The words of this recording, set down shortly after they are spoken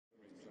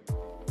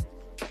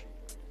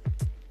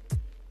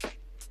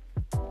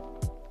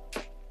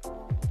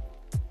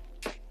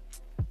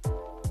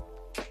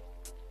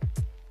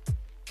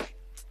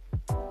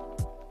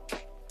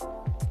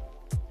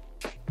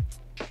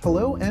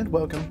Hello and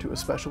welcome to a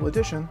special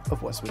edition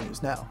of Westwood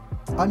News Now.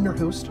 I'm your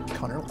host,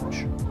 Connor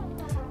Lynch.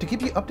 To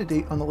keep you up to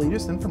date on the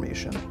latest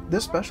information,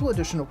 this special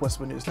edition of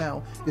Westwood News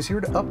Now is here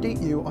to update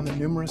you on the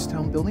numerous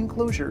town building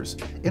closures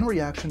in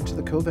reaction to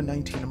the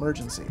COVID-19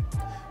 emergency.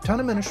 Town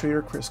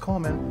Administrator Chris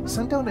Coleman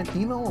sent out an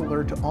email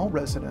alert to all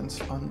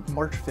residents on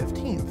March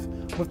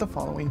 15th with the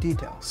following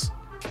details.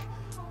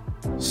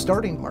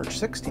 Starting March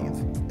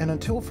 16th, and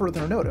until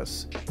further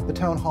notice, the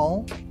Town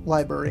Hall,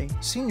 Library,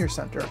 Senior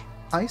Center,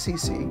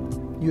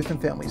 ICC, Youth and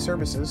Family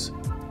Services,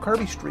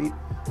 Carby Street,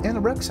 and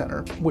the Rec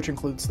Center, which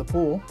includes the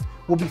pool,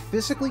 will be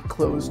physically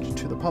closed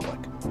to the public.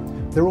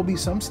 There will be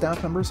some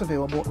staff members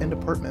available in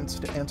departments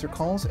to answer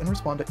calls and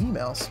respond to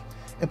emails,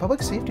 and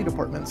public safety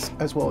departments,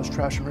 as well as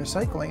trash and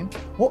recycling,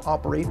 will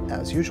operate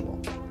as usual.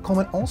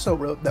 Coleman also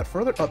wrote that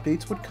further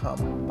updates would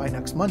come by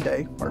next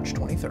Monday, March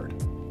 23rd.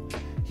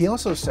 He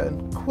also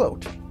said,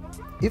 quote,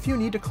 "If you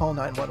need to call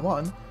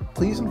 911,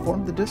 please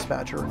inform the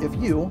dispatcher if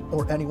you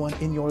or anyone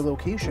in your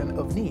location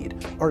of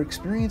need are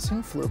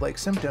experiencing flu-like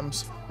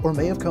symptoms or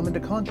may have come into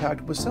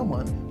contact with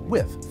someone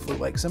with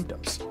flu-like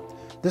symptoms.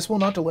 This will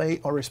not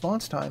delay our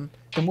response time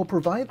and will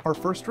provide our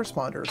first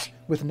responders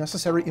with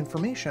necessary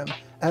information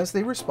as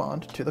they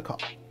respond to the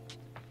call."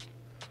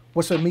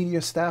 Westwood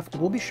Media staff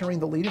will be sharing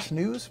the latest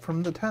news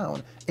from the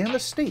town and the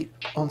state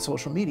on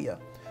social media,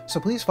 so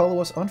please follow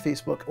us on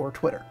Facebook or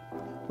Twitter.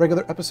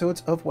 Regular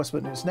episodes of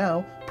Westwood News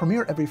Now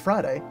premiere every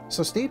Friday,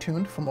 so stay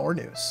tuned for more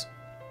news.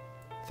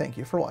 Thank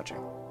you for watching.